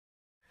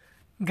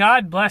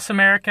God bless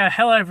America.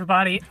 Hello,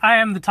 everybody. I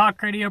am the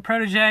Talk Radio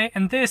Protege,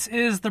 and this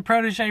is the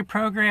Protege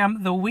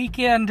program. The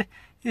weekend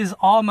is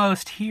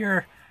almost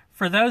here.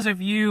 For those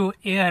of you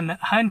in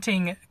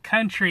hunting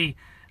country,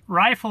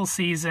 rifle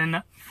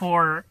season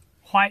for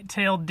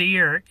white-tailed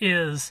deer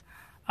is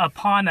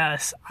upon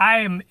us.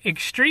 I am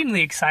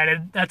extremely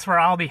excited. That's where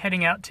I'll be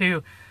heading out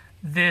to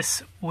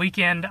this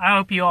weekend. I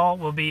hope you all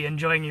will be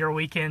enjoying your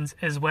weekends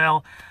as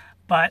well.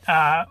 But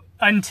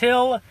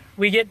until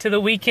we get to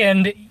the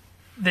weekend,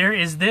 there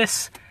is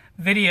this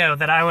video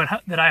that I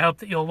hope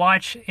that you'll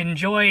watch,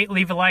 enjoy,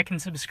 leave a like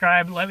and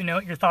subscribe. Let me know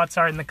what your thoughts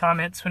are in the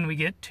comments when we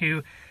get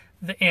to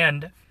the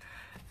end.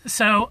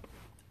 So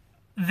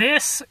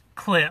this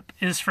clip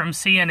is from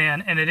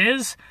CNN, and it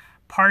is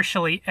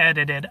partially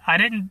edited. I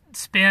didn't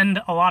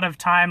spend a lot of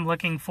time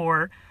looking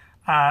through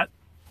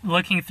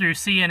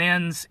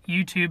CNN's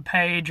YouTube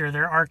page or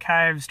their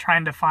archives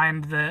trying to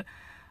find the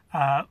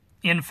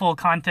in full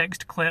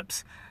context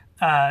clips.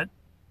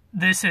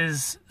 This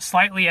is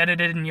slightly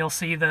edited, and you'll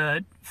see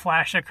the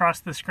flash across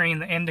the screen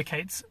that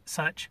indicates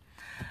such.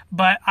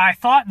 But I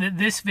thought that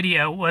this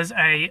video was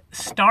a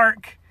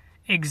stark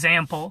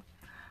example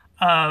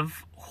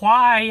of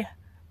why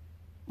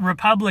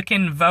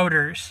Republican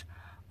voters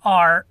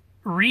are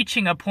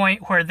reaching a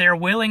point where they're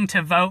willing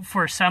to vote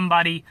for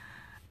somebody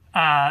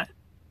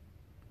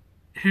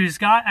who's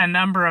got a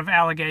number of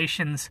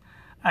allegations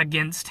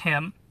against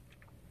him,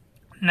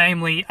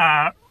 namely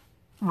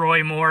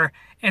Roy Moore.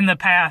 In the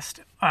past,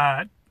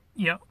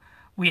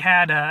 we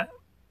had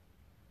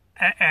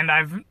and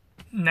I've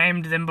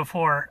named them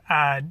before,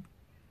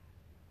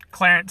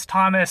 Clarence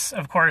Thomas,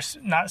 of course,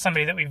 not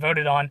somebody that we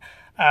voted on,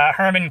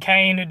 Herman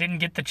Cain, who didn't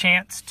get the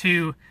chance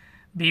to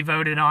be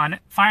voted on.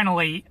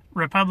 Finally,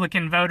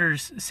 Republican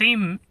voters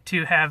seem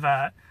to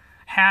have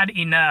had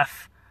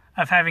enough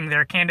of having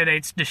their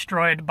candidates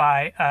destroyed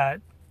by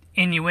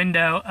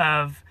innuendo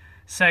of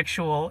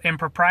sexual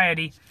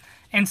impropriety,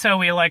 and so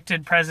we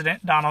elected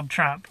President Donald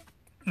Trump.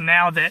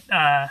 Now that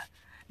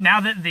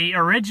the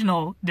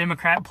original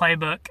Democrat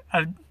playbook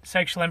of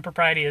sexual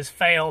impropriety has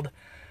failed,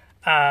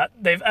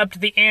 they've upped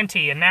the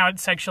ante, and now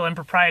it's sexual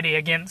impropriety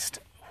against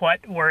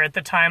what were at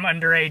the time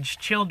underage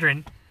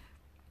children.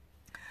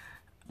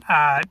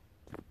 And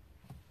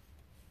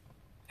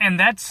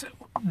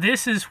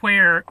this is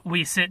where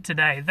we sit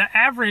today. The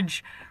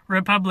average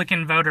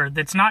Republican voter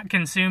that's not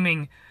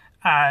consuming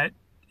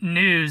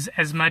news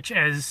as much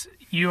as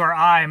you or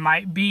I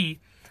might be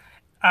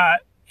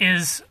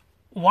is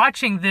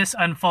watching this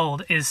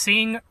unfold, is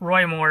seeing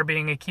Roy Moore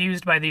being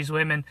accused by these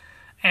women,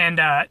 and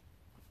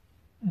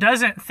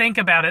doesn't think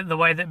about it the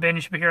way that Ben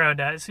Shapiro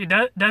does. He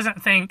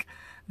doesn't think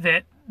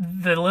that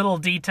the little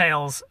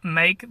details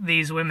make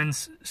these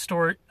women's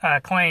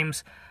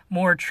claims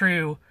more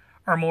true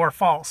or more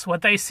false.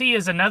 What they see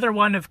is another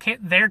one of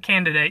their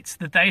candidates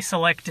that they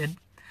selected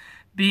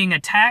being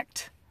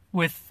attacked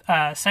with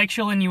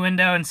sexual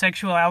innuendo and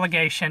sexual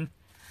allegation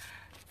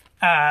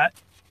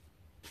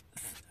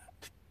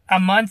a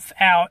month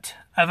out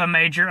of a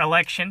major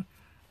election.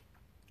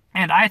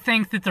 And I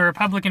think that the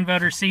Republican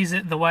voter sees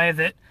it the way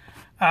that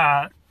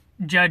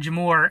Judge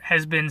Moore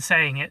has been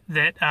saying it,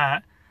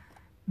 that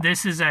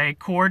this is a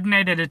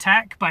coordinated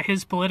attack by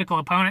his political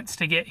opponents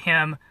to get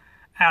him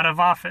out of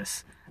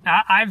office.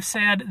 Now, I've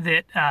said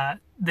that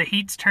the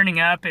heat's turning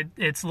up.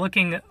 It's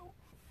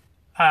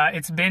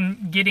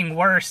been getting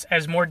worse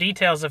as more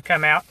details have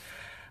come out,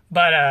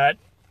 but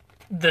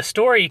the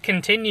story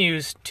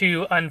continues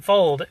to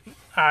unfold.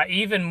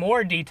 Even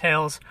more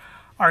details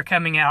are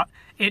coming out.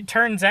 It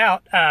turns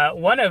out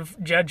one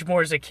of Judge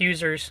Moore's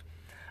accusers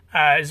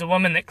is a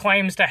woman that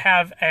claims to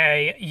have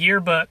a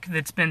yearbook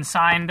that's been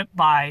signed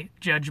by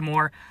Judge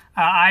Moore.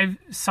 I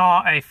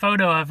saw a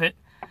photo of it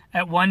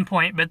at one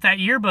point, but that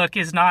yearbook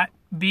is not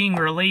being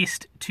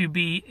released to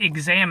be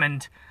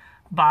examined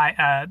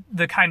by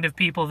the kind of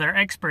people that are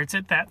experts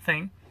at that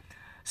thing.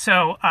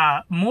 So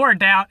more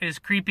doubt is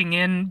creeping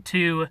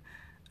into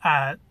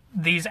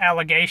these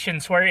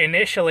allegations, where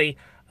initially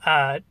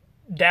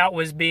doubt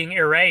was being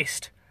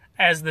erased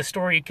as the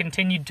story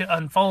continued to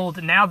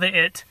unfold. Now that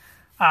it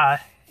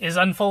is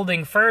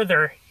unfolding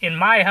further, in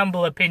my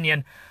humble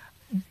opinion,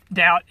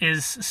 doubt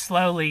is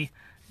slowly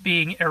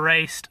being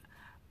erased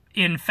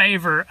in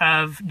favor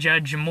of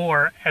Judge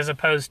Moore as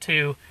opposed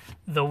to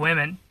the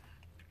women.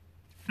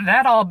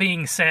 That all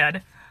being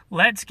said,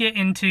 let's get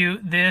into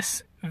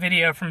this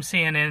video from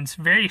CNN. It's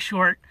very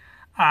short.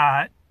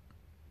 I'll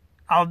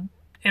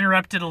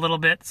interrupt it a little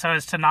bit so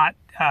as to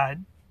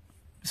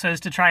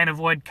try and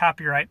avoid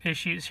copyright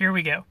issues. Here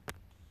we go.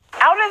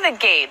 Out of the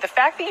gate, the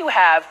fact that you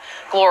have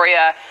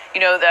Gloria,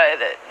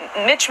 the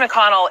Mitch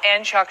McConnell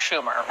and Chuck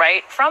Schumer,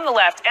 right, from the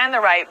left and the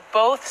right,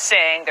 both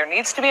saying there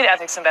needs to be an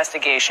ethics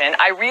investigation.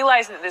 I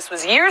realize that this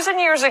was years and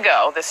years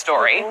ago, this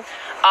story,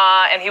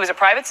 and he was a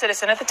private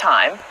citizen at the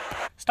time.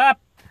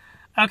 Stop.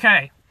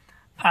 Okay.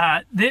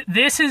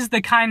 This is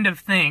the kind of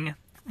thing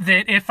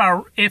that if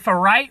a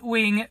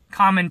right-wing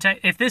commentator,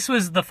 if this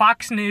was the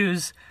Fox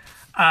News,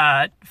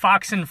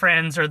 Fox and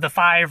Friends, or The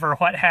Five, or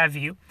what have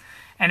you,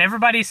 and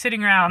everybody's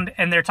sitting around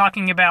and they're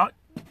talking about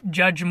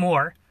Judge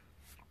Moore,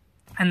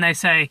 and they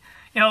say,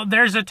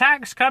 there's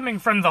attacks coming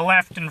from the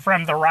left and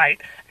from the right,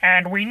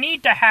 and we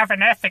need to have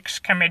an ethics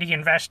committee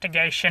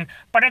investigation,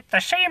 but at the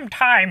same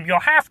time,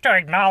 you'll have to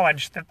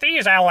acknowledge that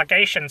these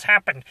allegations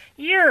happened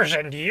years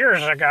and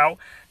years ago.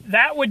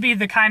 That would be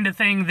the kind of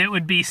thing that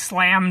would be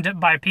slammed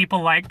by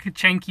people like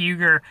Cenk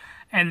Uygur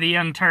and the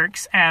Young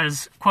Turks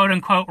as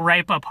quote-unquote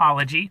rape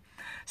apology.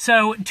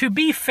 So, to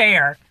be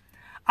fair,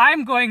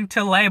 I'm going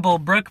to label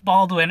Brooke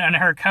Baldwin and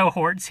her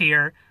cohorts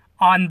here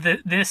on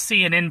this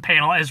CNN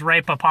panel as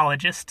rape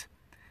apologist.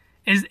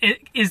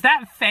 Is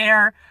that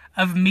fair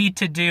of me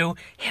to do?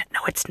 Yeah,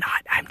 no, it's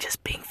not. I'm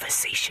just being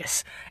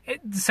facetious.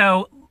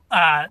 So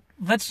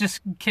let's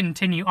just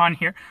continue on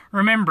here.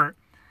 Remember,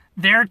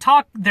 they're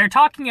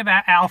talking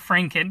about Al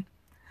Franken,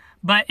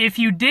 but if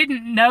you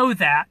didn't know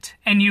that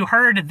and you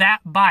heard that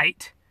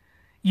bite,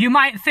 you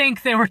might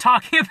think they were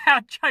talking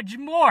about Judge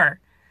Moore.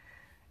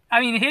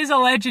 I mean, his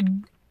alleged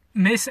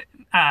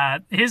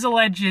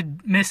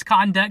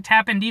misconduct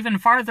happened even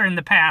farther in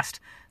the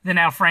past than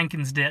Al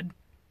Franken's did.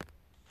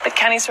 But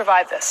can he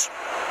survive this?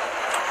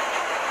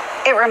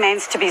 It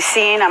remains to be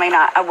seen. I mean,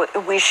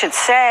 we should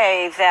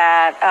say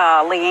that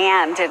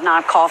Leanne did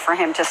not call for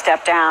him to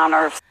step down.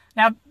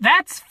 Now,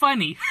 that's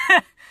funny.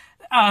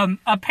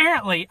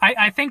 Apparently,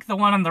 I think the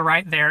one on the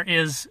right there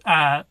is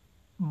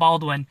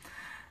Baldwin.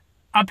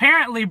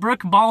 Apparently,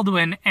 Brooke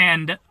Baldwin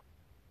and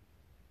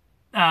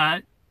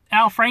Al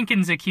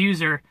Franken's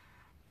accuser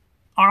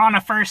are on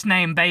a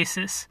first-name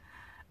basis.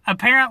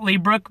 Apparently,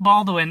 Brooke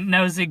Baldwin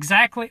knows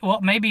exactly...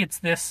 Well, maybe it's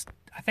this...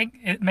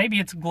 maybe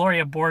it's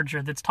Gloria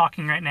Borger that's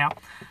talking right now.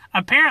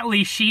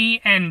 Apparently,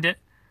 she and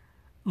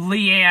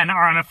Leanne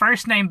are on a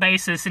first-name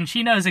basis, and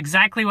she knows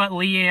exactly what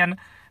Leanne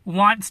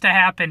wants to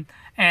happen.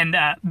 And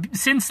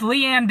since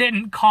Leanne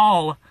didn't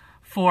call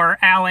for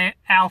Al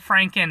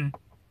Franken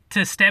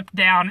to step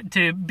down,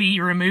 to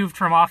be removed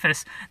from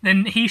office,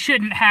 then he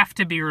shouldn't have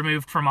to be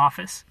removed from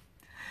office.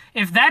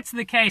 If that's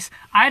the case,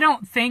 I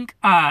don't think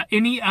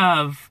any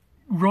of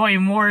Roy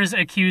Moore's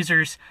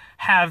accusers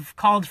have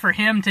called for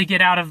him to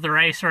get out of the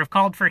race or have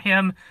called for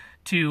him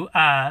to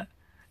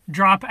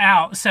drop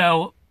out.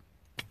 So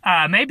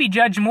maybe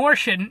Judge Moore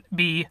shouldn't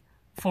be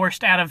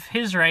forced out of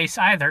his race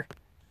either.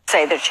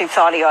 Say that she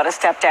thought he ought to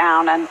step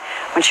down, and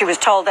when she was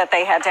told that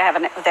they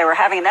were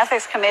having an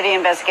ethics committee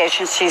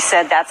investigation, she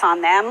said that's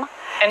on them.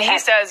 And he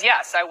says,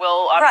 yes, I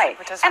will obviously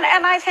participate.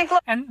 And I think...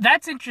 And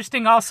that's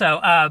interesting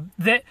also,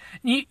 that,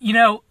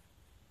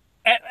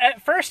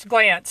 at first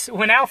glance,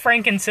 when Al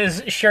Franken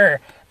says, sure,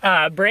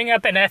 bring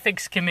up an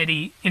ethics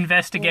committee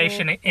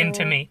investigation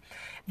into me,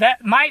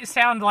 that might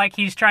sound like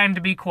he's trying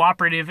to be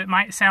cooperative. It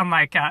might sound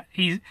like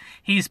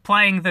he's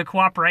playing the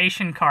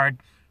cooperation card.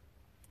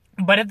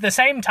 But at the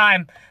same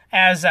time,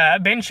 as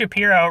Ben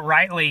Shapiro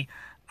rightly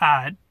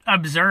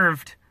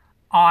observed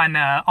on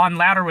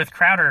Louder with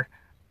Crowder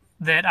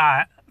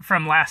that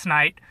from last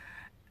night,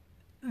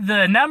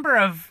 the number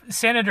of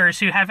senators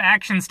who have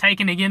actions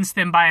taken against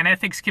them by an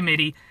ethics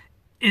committee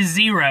is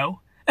 0.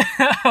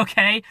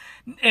 Okay?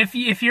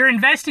 If you're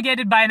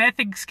investigated by an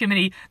ethics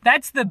committee,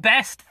 that's the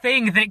best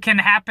thing that can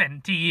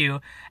happen to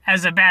you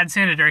as a bad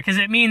senator, because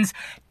it means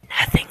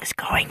nothing's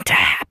going to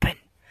happen.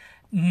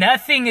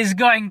 Nothing is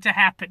going to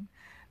happen.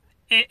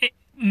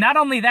 Not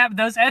only that,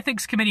 those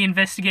ethics committee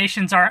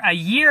investigations are a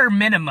year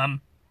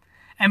minimum.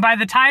 And by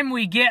the time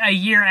we get a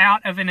year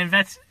out of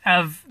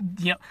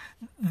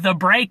the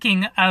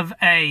breaking of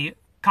a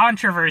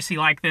controversy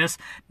like this,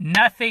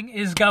 nothing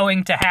is going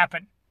going to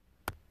happen.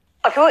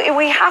 Look,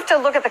 we have to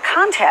look at the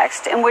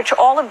context in which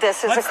all of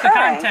this is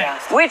occurring,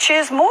 which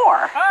is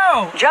Moore.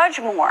 Oh, Judge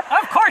Moore.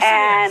 Of course it is.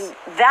 And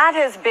that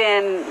has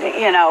been,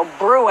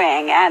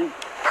 brewing and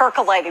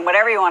percolating,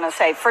 whatever you want to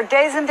say, for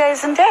days and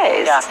days and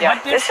days. Yeah.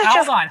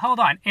 Hold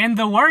on. In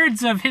the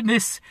words of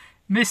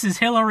Mrs.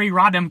 Hillary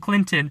Rodham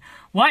Clinton,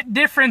 what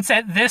difference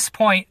at this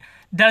point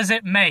does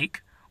it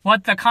make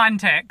what the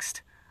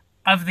context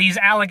of these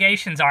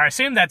allegations are? I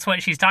assume that's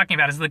what she's talking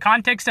about, is the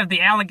context of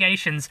the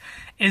allegations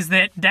is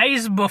that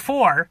days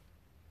before,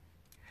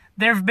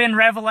 there have been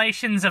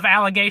revelations of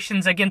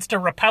allegations against a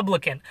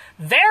Republican.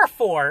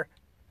 Therefore,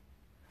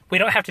 we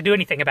don't have to do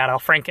anything about Al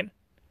Franken.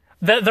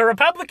 The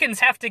Republicans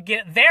have to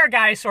get their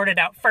guy sorted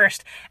out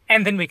first,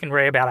 and then we can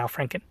worry about Al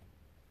Franken.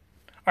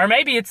 Or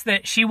maybe it's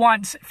that she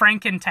wants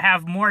Franken to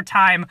have more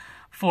time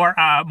for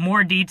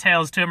more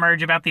details to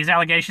emerge about these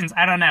allegations.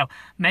 I don't know.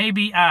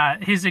 Maybe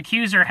his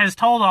accuser has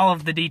told all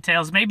of the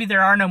details. Maybe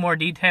there are no more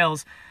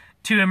details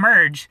to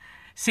emerge,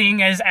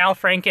 seeing as Al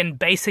Franken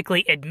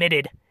basically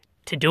admitted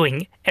to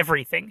doing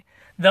everything.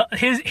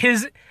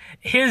 His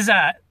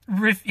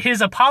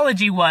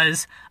apology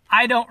was,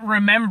 I don't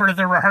remember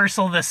the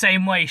rehearsal the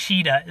same way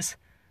she does.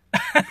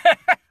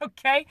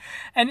 Okay?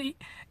 And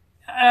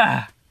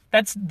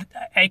that's,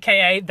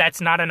 AKA, that's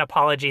not an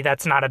apology.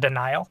 That's not a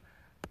denial.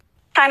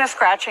 Kind of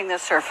scratching the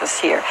surface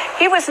here.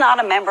 He was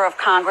not a member of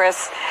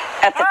Congress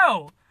at the...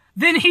 Oh,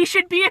 then he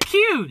should be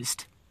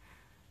accused.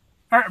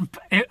 Or,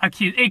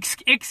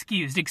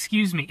 excused,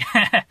 excuse me.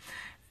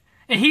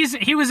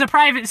 He was a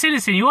private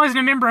citizen. He wasn't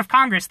a member of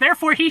Congress.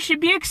 Therefore, he should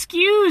be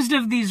excused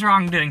of these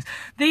wrongdoings.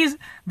 These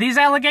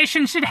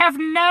allegations should have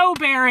no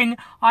bearing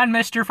on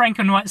Mr.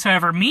 Franklin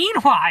whatsoever.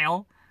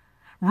 Meanwhile,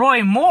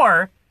 Roy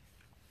Moore,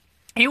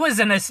 he was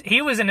an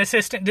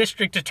assistant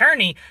district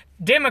attorney,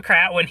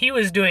 Democrat, when he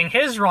was doing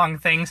his wrong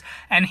things,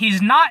 and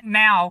he's not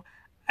now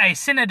a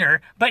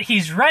senator, but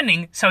he's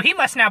running, so he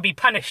must now be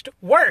punished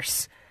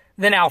worse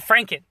than Al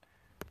Franken.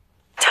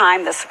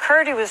 Time this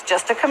occurred, he was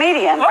just a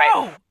comedian. Oh,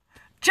 right?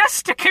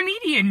 Just a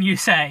comedian, you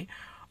say?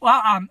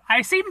 Well,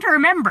 I seem to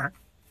remember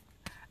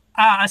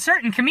a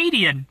certain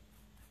comedian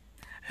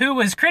who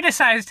was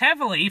criticized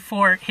heavily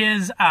for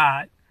his,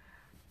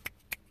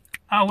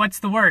 what's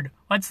the word?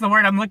 What's the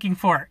word I'm looking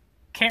for?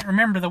 Can't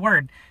remember the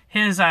word.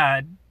 His,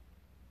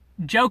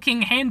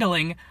 joking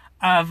handling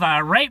of,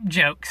 rape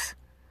jokes.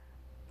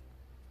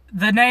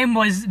 The name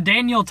was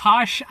Daniel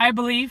Tosh, I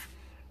believe.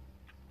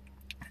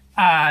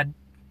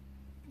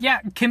 Yeah,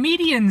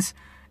 comedians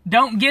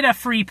don't get a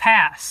free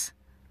pass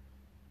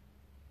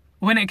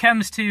when it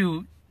comes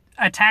to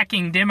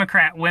attacking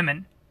Democrat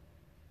women.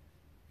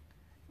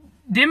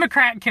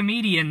 Democrat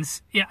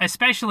comedians,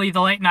 especially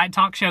the late-night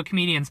talk show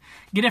comedians,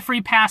 get a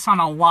free pass on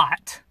a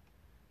lot.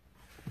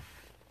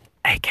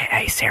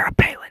 AKA Sarah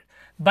Palin.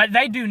 But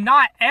they do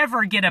not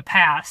ever get a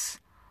pass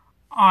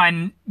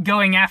on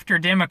going after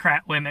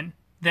Democrat women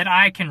that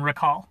I can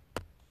recall.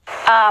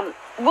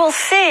 We'll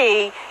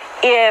see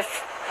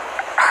if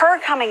her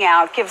coming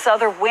out gives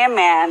other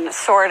women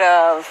sort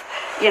of,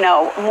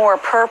 more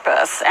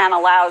purpose and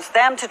allows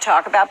them to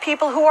talk about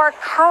people who are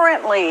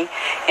currently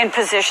in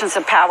positions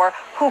of power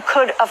who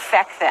could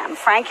affect them.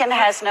 Franken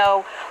has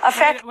no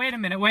effect. Wait a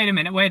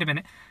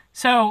minute.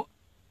 So,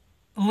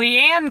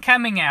 Leanne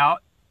coming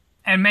out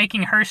and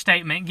making her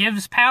statement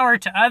gives power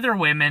to other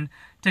women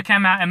to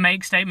come out and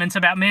make statements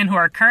about men who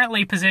are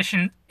currently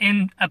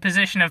in a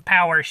position of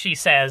power, she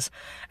says,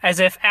 as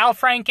if Al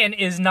Franken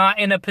is not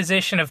in a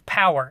position of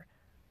power.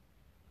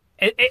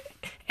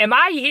 Am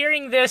I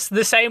hearing this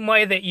the same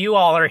way that you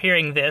all are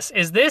hearing this?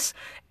 Is this...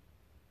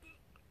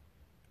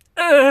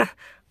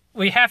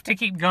 we have to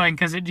keep going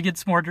because it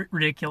gets more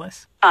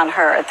ridiculous. On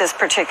her at this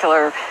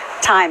particular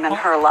time in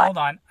her life. Hold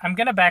on. I'm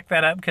going to back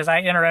that up because I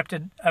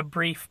interrupted a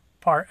brief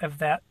part of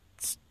that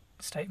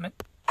statement.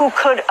 Who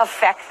could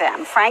affect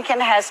them. Franken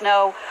has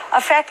no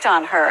effect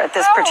on her at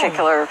this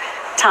particular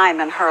time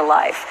in her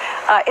life.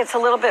 It's a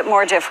little bit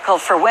more difficult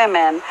for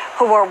women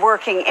who are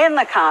working in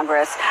the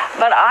Congress,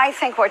 but I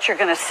think what you're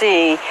going to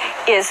see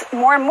is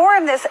more and more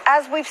of this,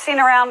 as we've seen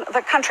around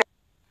the country.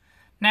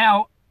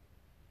 Now,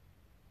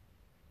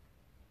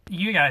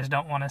 you guys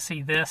don't want to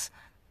see this.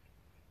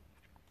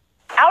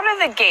 Out of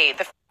the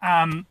gate.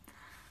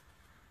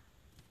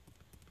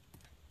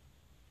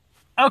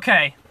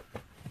 Okay.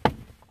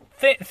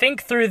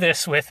 Think through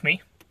this with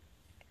me.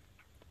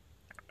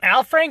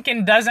 Al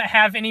Franken doesn't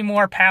have any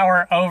more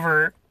power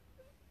over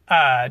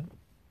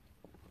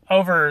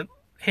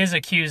his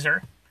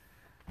accuser.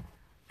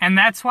 And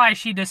that's why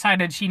she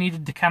decided she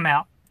needed to come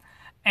out.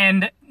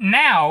 And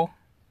now,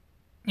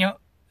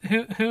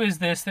 who is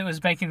this that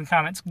was making the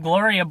comments?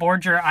 Gloria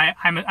Borger.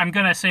 I'm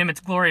going to assume it's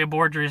Gloria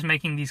Borger is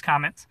making these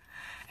comments.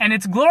 And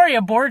it's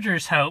Gloria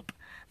Borger's hope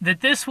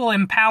that this will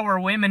empower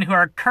women who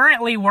are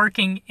currently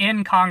working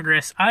in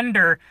Congress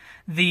under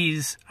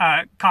these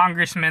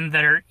congressmen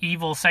that are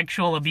evil,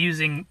 sexual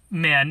abusing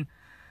men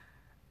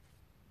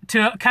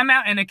to come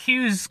out and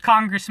accuse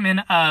congressmen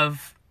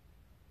of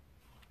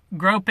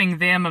groping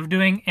them, of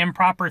doing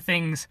improper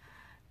things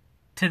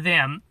to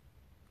them.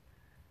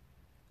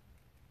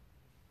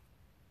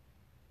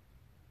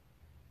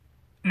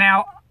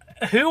 Now,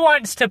 who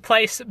wants to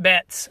place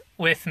bets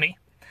with me?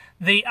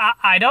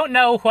 I don't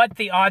know what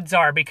the odds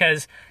are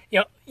because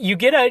you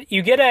get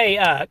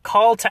a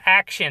call to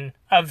action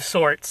of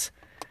sorts.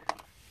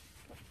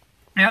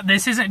 Now,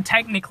 this isn't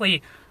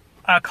technically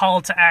a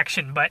call to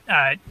action, but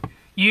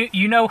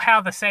you know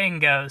how the saying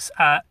goes.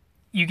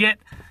 You get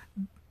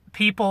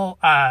people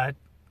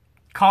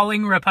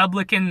calling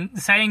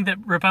saying that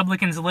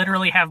Republicans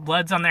literally have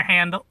blood on their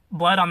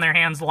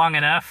hands long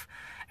enough,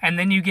 and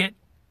then you get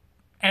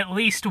at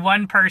least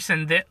one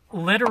person that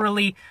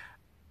literally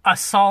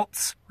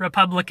assaults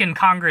Republican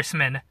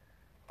congressmen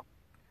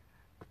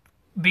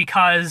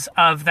because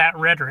of that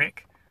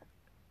rhetoric.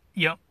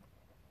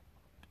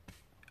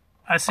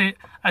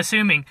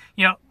 Assuming,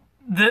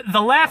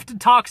 the left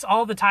talks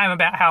all the time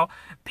about how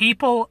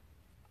people,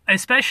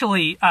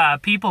 especially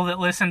people that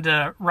listen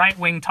to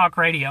right-wing talk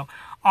radio,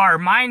 are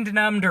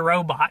mind-numbed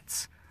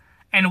robots,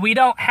 and we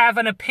don't have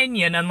an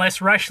opinion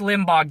unless Rush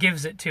Limbaugh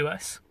gives it to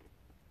us.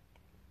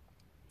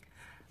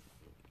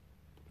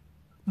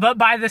 But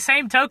by the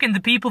same token, the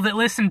people that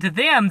listen to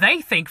them,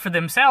 they think for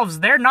themselves.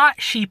 They're not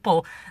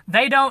sheeple.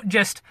 They don't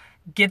just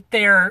get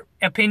their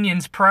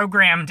opinions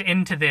programmed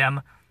into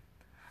them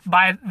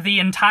by the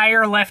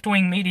entire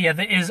left-wing media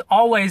that is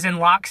always in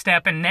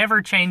lockstep and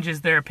never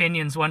changes their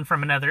opinions one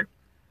from another.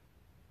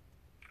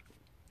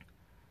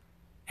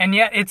 And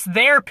yet it's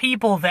their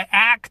people that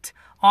act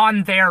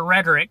on their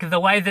rhetoric the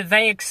way that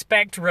they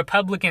expect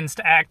Republicans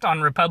to act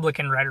on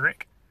Republican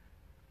rhetoric.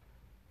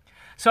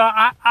 So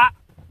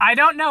I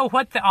don't know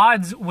what the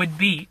odds would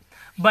be,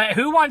 but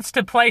who wants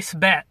to place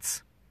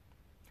bets?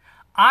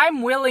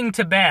 I'm willing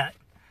to bet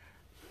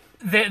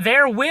that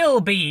there will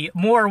be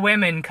more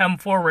women come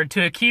forward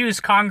to accuse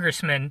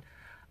congressmen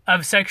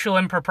of sexual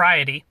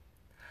impropriety.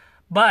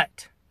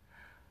 But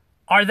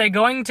are they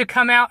going to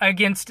come out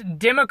against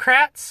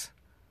Democrats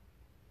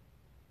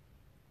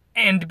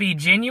and be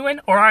genuine,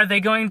 or are they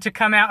going to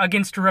come out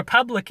against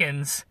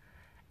Republicans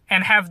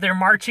and have their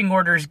marching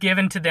orders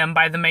given to them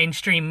by the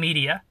mainstream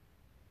media?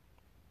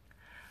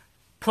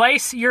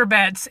 Place your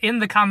bets in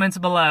the comments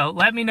below.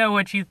 Let me know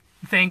what you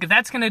think.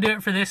 That's going to do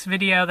it for this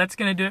video. That's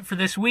going to do it for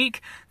this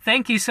week.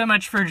 Thank you so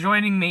much for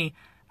joining me.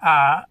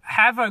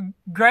 Have a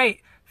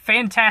great,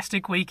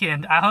 fantastic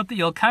weekend. I hope that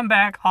you'll come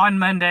back on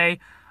Monday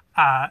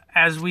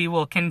as we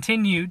will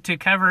continue to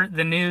cover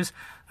the news.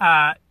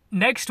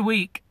 Next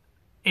week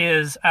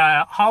is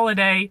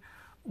holiday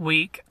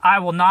week. I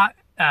will not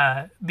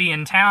be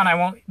in town. I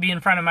won't be in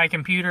front of my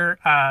computer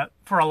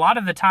for a lot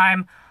of the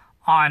time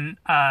on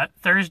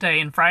Thursday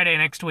and Friday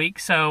next week.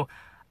 So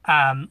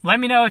let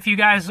me know if you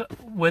guys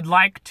would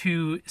like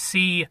to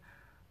see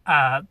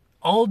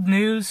old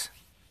news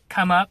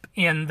come up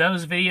in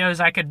those videos.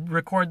 I could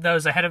record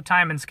those ahead of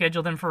time and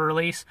schedule them for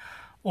release.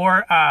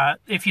 Or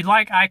if you'd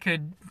like, I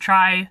could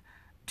try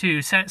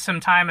to set some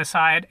time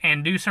aside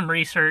and do some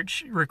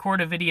research,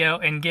 record a video,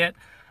 and get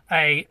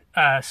a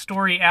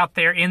story out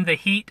there in the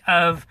heat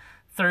of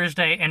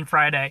Thursday and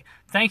Friday.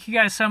 Thank you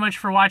guys so much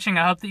for watching.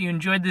 I hope that you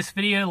enjoyed this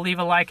video. Leave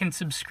a like and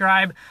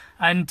subscribe.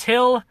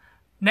 Until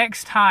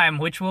next time,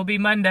 which will be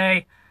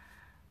Monday,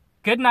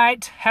 good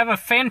night, have a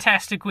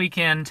fantastic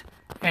weekend,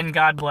 and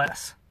God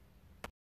bless.